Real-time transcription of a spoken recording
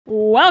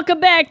Welcome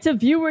back to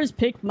Viewers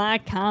Pick My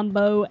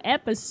Combo,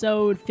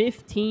 episode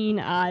 15,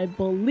 I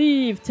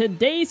believe.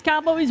 Today's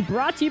combo is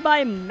brought to you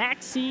by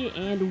Maxi,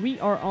 and we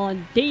are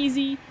on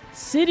Daisy,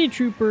 City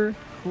Trooper,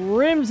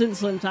 Crimson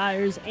Slim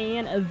Tires,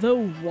 and the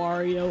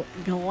Wario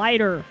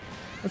Glider.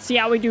 Let's see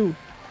how we do.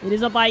 It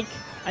is a bike.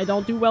 I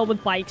don't do well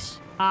with bikes,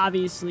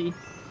 obviously.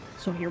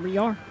 So here we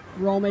are.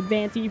 Rome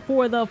Advanti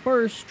for the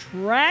first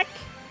track.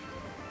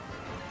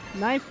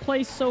 9th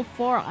place so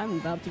far. I'm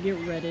about to get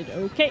redded.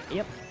 Okay,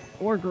 yep.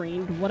 Or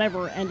greened,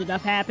 whatever ended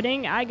up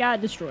happening, I got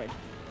destroyed.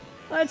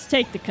 Let's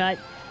take the cut.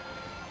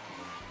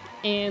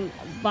 And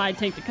by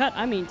take the cut,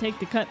 I mean take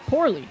the cut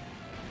poorly.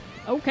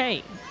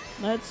 Okay,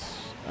 let's,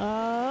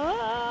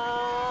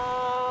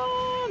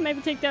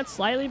 maybe take that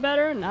slightly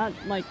better. Not,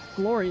 like,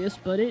 glorious,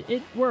 but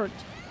it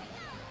worked.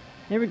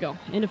 There we go,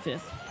 into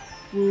 5th.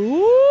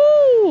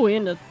 Ooh,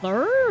 into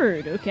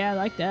 3rd. Okay, I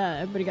like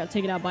that. Everybody got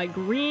taken out by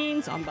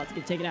greens. I'm about to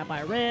get taken out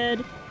by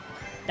red.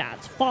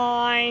 That's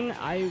fine.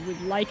 I would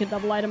like a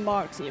double item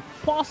box if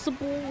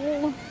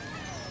possible.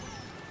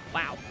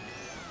 Wow.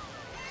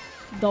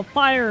 The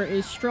fire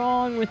is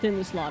strong within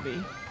this lobby.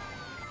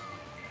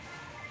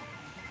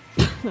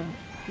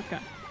 Okay.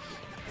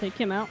 Take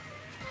him out.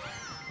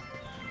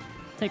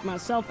 Take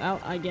myself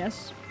out, I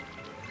guess.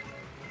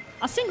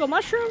 A single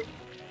mushroom?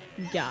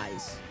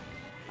 Guys,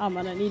 I'm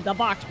gonna need the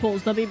box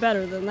pulls to be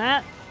better than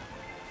that.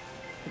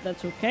 But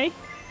that's okay.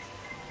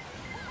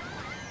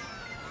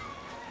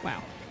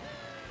 Wow.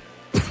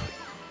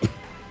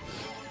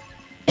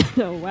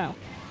 Oh, wow.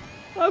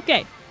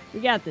 Okay, we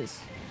got this.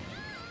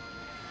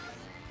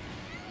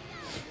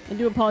 I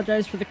do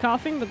apologize for the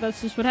coughing, but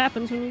that's just what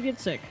happens when you get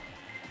sick.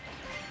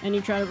 And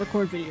you try to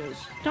record videos.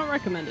 Don't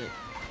recommend it.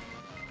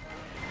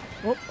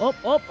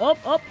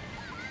 Up.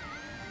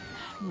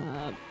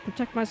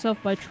 Protect myself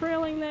by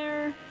trailing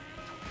there.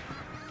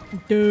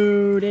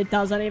 Dude, it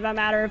doesn't even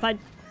matter if I...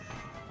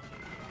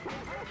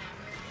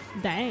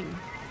 Dang.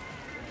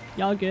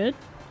 Y'all good?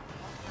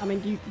 I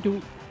mean, do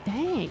we...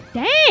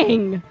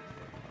 Dang!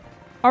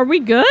 Are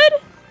we good?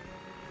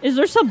 Is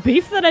there some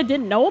beef that I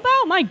didn't know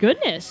about? My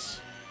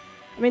goodness.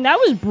 I mean, that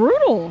was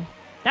brutal.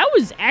 That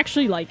was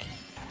actually, like,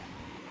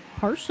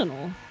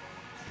 personal.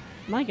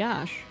 My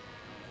gosh.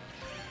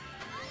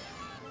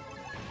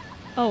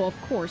 Oh, of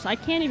course. I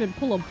can't even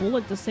pull a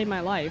bullet to save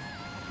my life.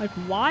 Like,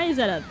 why is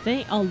that a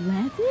thing?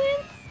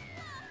 11th?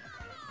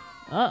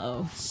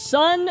 Uh-oh.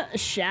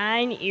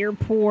 Sunshine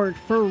Airport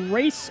for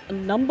race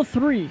number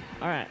 3.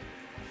 Alright.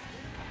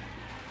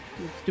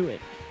 Let's do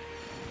it.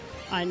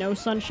 I know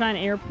Sunshine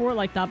Airport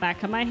like the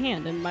back of my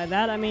hand, and by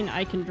that I mean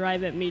I can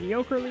drive it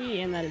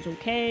mediocrely, and that is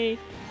okay,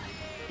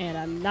 and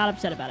I'm not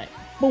upset about it.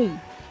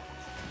 Boom.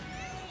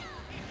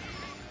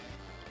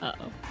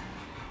 Uh-oh.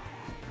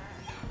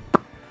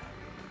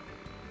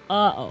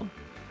 Uh-oh.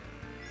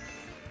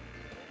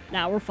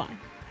 Now we're fine.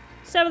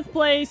 7th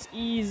place,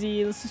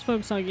 easy. Let's just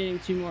focus on getting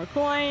 2 more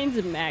coins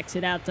and max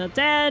it out to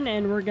 10,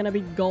 and we're gonna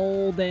be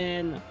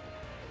golden.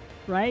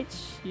 Right?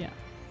 Yeah.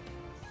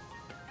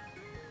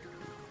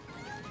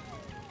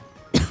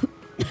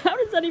 How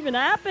does that even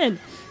happen?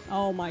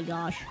 Oh my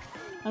gosh.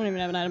 I don't even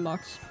have an item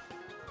box.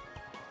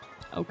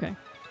 Okay.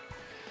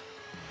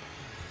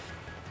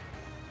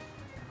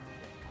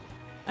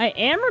 I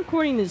am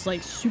recording this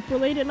like super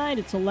late at night.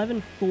 It's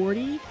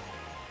 11:40.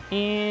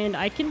 And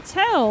I can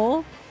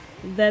tell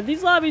that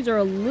these lobbies are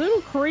a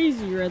little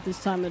crazier at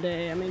this time of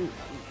day. I mean,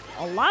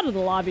 a lot of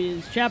the lobby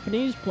is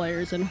Japanese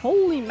players. And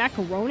holy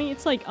macaroni,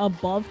 it's like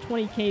above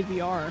 20k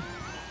VR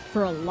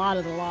for a lot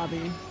of the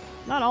lobby.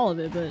 Not all of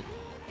it, but...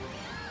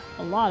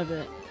 a lot of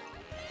it.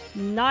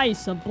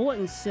 Nice, a bullet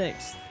in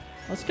 6th.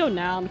 Let's go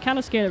now. I'm kind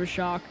of scared of a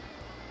shock.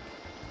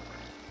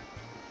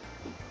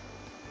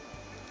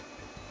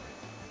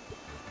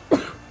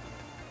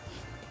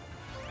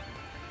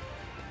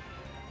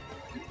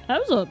 That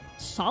was a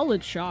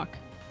solid shock.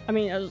 I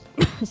mean,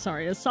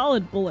 sorry, a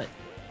solid bullet.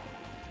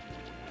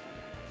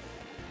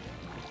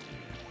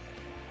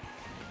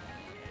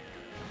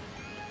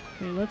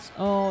 Okay, let's...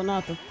 oh,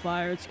 not the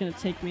fire. It's gonna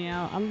take me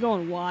out. I'm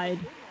going wide.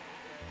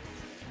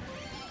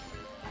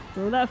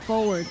 Throw that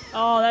forward.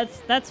 Oh,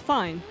 that's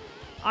fine.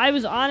 I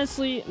was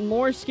honestly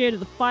more scared of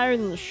the fire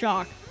than the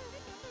shock.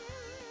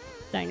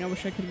 Dang, I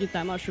wish I could get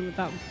that mushroom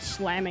without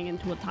slamming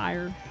into a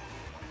tire.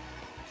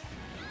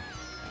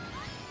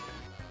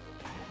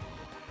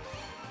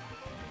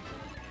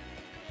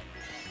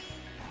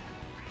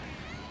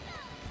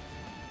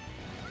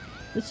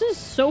 This is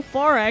so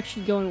far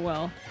actually going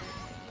well.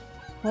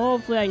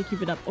 Hopefully I can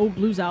keep it up. Oh,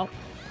 blue's out.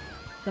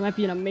 That might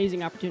be an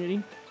amazing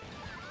opportunity.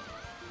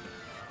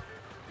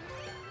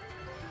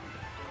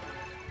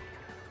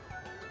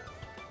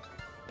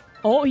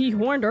 Oh, he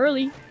horned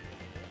early.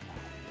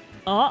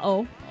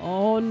 Uh-oh.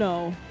 Oh,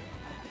 no.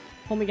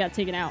 Homie got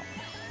taken out.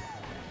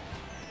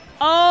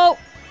 Oh!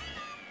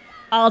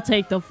 I'll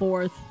take the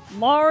 4th.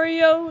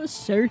 Mario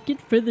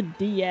Circuit for the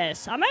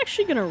DS. I'm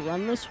actually gonna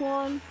run this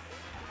one.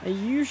 I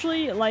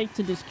usually like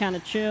to just kind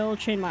of chill,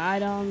 chain my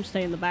items,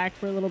 stay in the back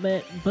for a little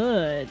bit,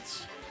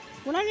 but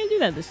we're not gonna do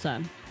that this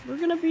time. We're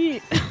gonna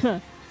be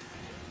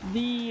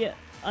the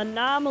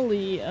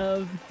anomaly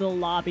of the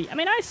lobby. I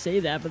mean, I say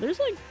that, but there's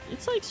like,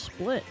 it's like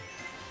split.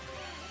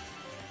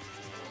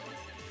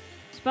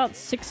 It's about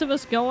 6 of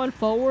us going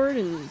forward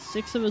and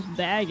 6 of us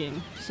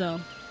bagging, so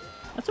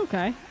that's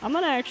okay. I'm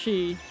gonna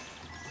actually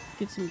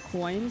get some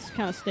coins,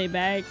 kind of stay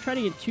back, try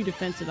to get 2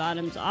 defensive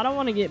items. I don't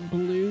want to get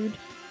blued,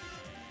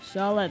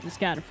 so I'll let this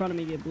guy in front of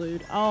me get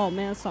blued. Oh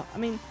man, that's not, I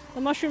mean,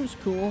 the mushroom's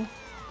cool,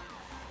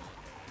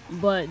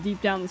 but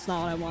deep down that's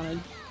not what I wanted.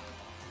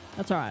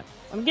 That's alright.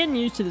 I'm getting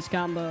used to this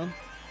combo.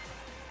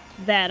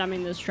 I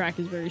mean, this track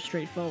is very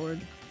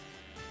straightforward.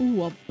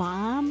 Ooh, a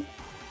bomb?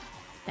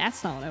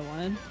 That's not what I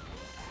wanted.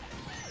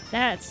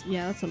 Yeah,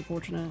 that's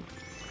unfortunate.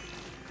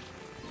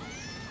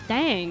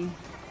 Dang.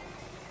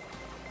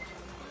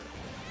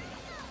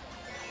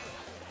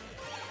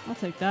 I'll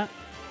take that.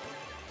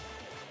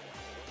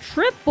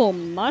 Triple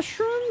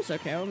mushrooms?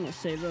 Okay, I'm gonna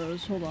save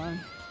those. Hold on.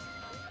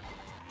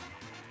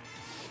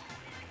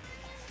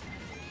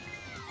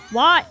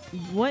 What?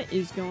 What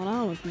is going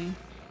on with me?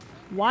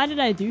 Why did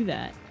I do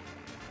that?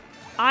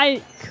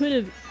 I could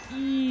have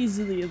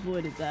easily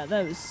avoided that.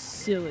 That was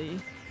silly.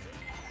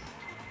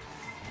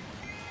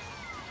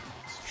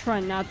 Let's try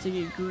not to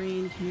get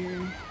greened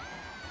here.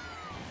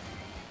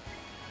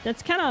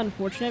 That's kind of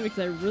unfortunate because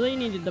I really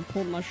needed to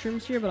pull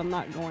mushrooms here, but I'm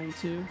not going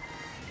to.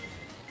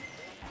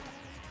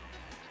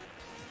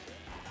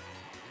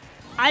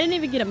 I didn't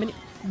even get a mini.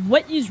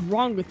 What is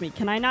wrong with me?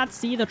 Can I not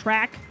see the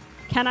track?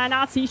 Can I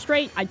not see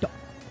straight? I don't.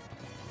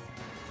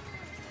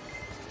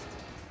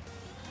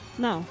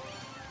 No.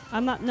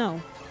 I'm not.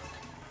 No.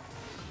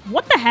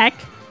 What the heck?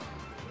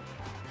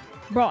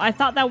 Bro, I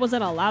thought that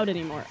wasn't allowed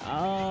anymore.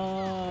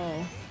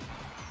 Oh.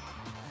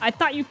 I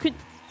thought you could.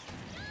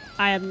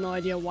 I have no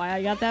idea why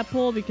I got that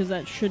pull because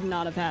that should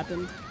not have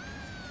happened.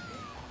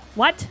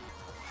 What?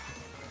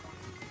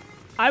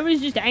 I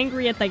was just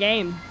angry at the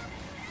game.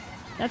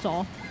 That's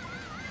all.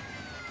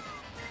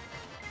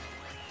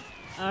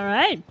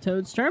 Alright,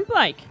 Toad's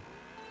Turnpike.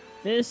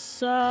 This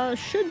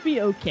should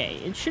be okay.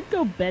 It should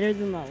go better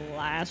than the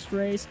last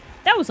race.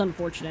 That was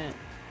unfortunate.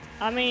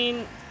 I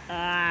mean,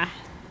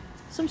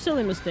 some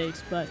silly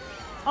mistakes, but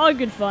all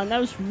good fun. That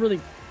was really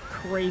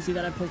crazy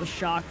that I pulled a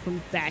shock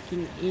from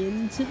backing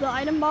into the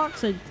item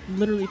box. I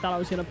literally thought I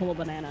was going to pull a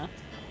banana.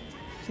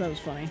 So that was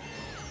funny.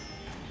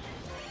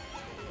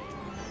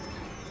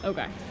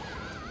 Okay.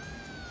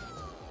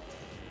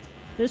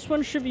 This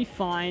one should be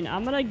fine.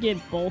 I'm going to get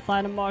both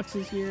item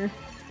boxes here.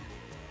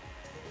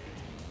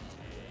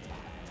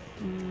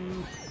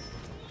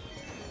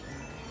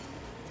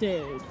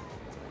 Dude.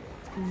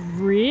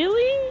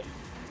 Really?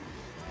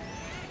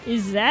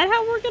 Is that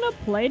how we're gonna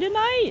play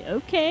tonight?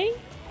 Okay.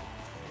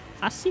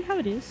 I see how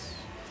it is.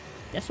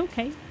 That's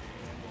okay.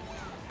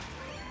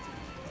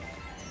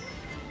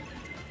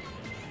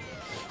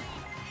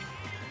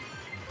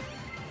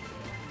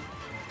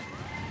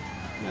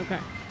 Okay.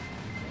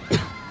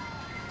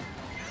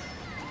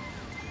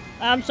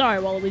 I'm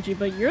sorry, Waluigi,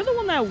 but you're the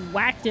one that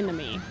whacked into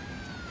me.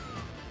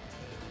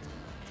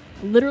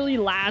 Literally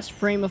last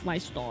frame of my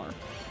star.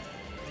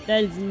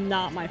 That is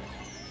not my...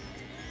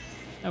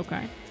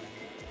 Okay.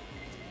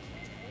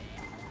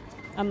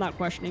 I'm not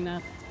questioning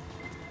that.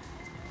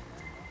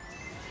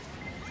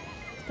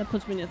 That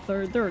puts me in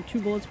 3rd. There are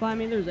 2 bullets behind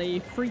me. There's a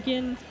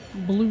freaking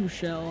blue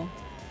shell.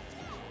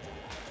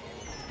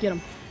 Get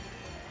him.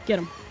 Get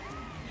him.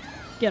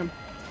 Get him.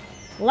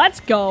 Let's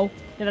go.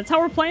 Yeah, that's how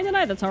we're playing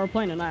tonight? That's how we're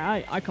playing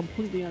tonight. I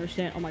completely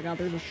understand. Oh my god,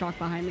 there's a shock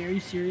behind me. Are you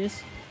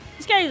serious?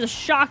 This guy is a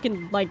shock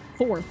in, like,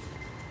 4th.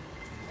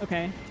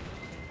 Okay.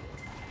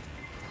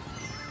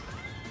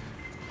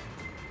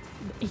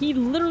 He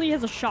literally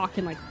has a shock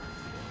in, like...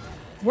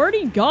 Where'd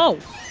he go?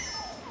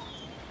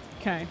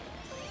 Okay.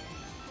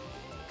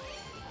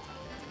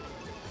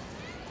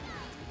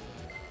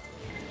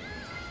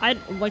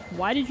 Like,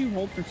 why did you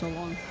hold for so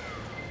long?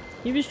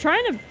 He was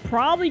trying to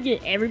probably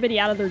get everybody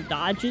out of their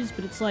dodges,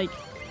 but it's like...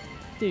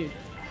 Dude.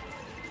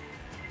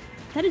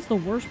 That is the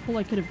worst pull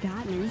I could have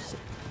gotten.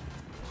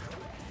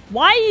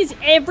 Why is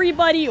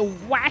everybody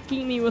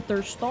whacking me with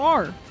their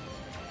star?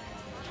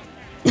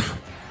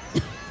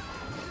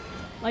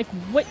 Like,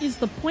 what is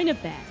the point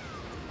of that?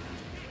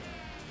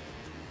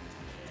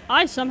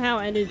 I somehow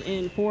ended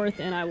in 4th,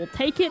 and I will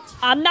take it.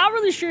 I'm not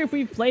really sure if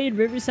we've played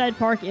Riverside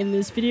Park in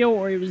this video,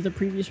 or it was the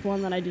previous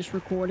one that I just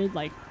recorded,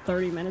 like,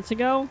 30 minutes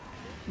ago.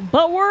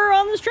 But we're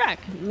on this track.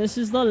 And this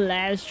is the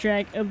last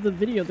track of the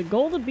video. The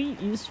goal to beat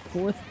is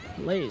 4th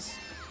place.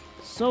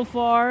 So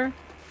far,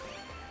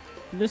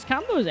 this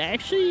combo is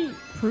actually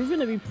proven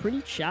to be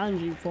pretty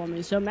challenging for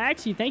me. So,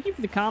 Maxie, thank you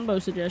for the combo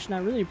suggestion. I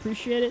really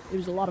appreciate it. It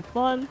was a lot of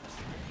fun.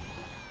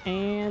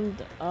 And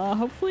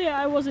hopefully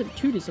I wasn't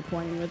too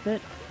disappointing with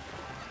it.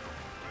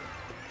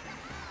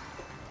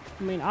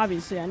 I mean,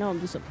 obviously, I know I'm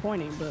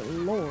disappointing, but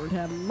Lord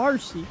have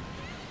mercy.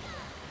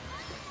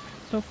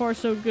 So far,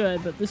 so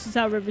good, but this is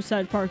how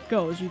Riverside Park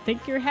goes. You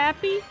think you're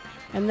happy,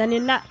 and then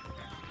you're not.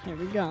 There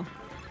we go.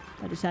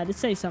 I just had to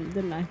say something,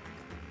 didn't I?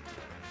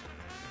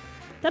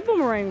 That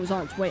boomerang was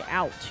on its way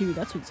out, too.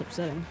 That's what's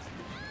upsetting.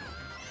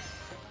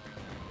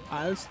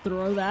 Alright, let's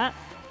throw that.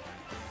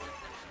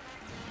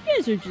 You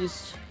guys are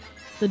just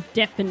the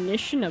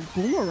definition of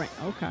boomerang.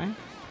 Okay.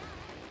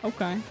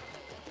 Okay.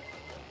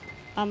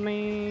 I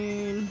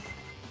mean,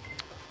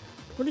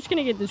 we're just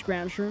gonna get this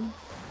ground shroom.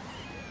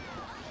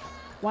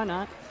 Why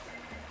not?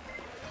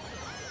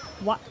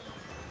 What?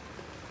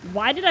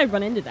 Why did I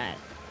run into that?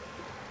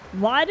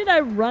 Why did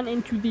I run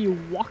into the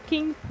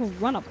walking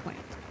piranha plant?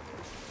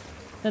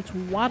 That's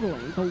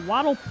waddling. The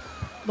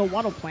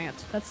waddle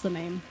plant. That's the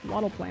name.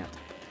 Waddle plant.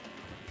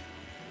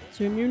 It's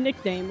your new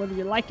nickname, whether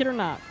you like it or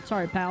not.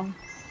 Sorry, pal.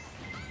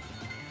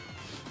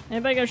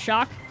 Anybody got a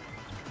shock?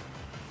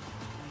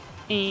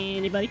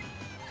 Anybody?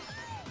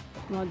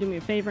 You wanna do me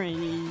a favor and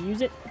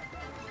use it?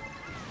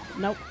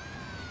 Nope.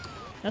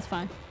 That's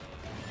fine.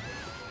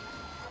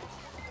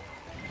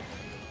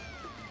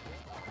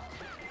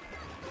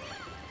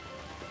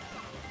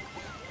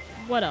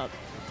 What a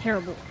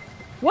terrible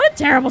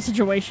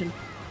situation.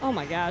 Oh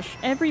my gosh.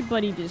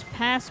 Everybody just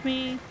passed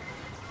me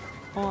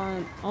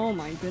on... Oh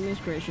my goodness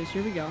gracious.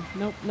 Here we go.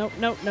 Nope, nope,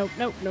 nope, nope,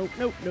 nope, nope,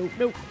 nope, nope,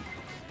 nope.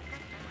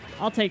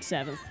 I'll take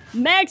 7th.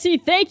 Maxie,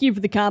 thank you for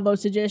the combo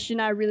suggestion.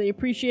 I really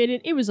appreciate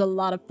it. It was a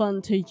lot of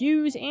fun to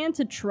use and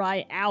to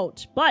try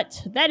out.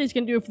 But that is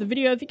going to do it for the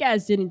video. If you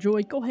guys did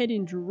enjoy, go ahead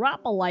and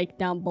drop a like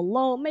down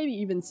below. Maybe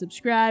even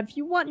subscribe. If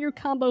you want your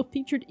combo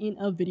featured in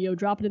a video,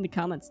 drop it in the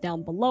comments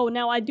down below.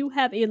 Now, I do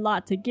have a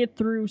lot to get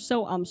through,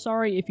 so I'm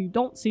sorry if you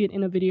don't see it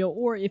in a video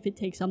or if it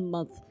takes a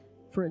month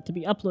for it to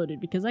be uploaded,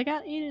 because I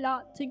got a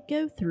lot to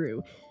go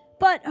through.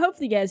 But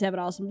hopefully you guys have an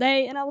awesome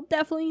day, and I will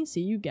definitely see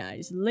you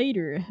guys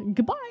later.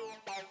 Goodbye!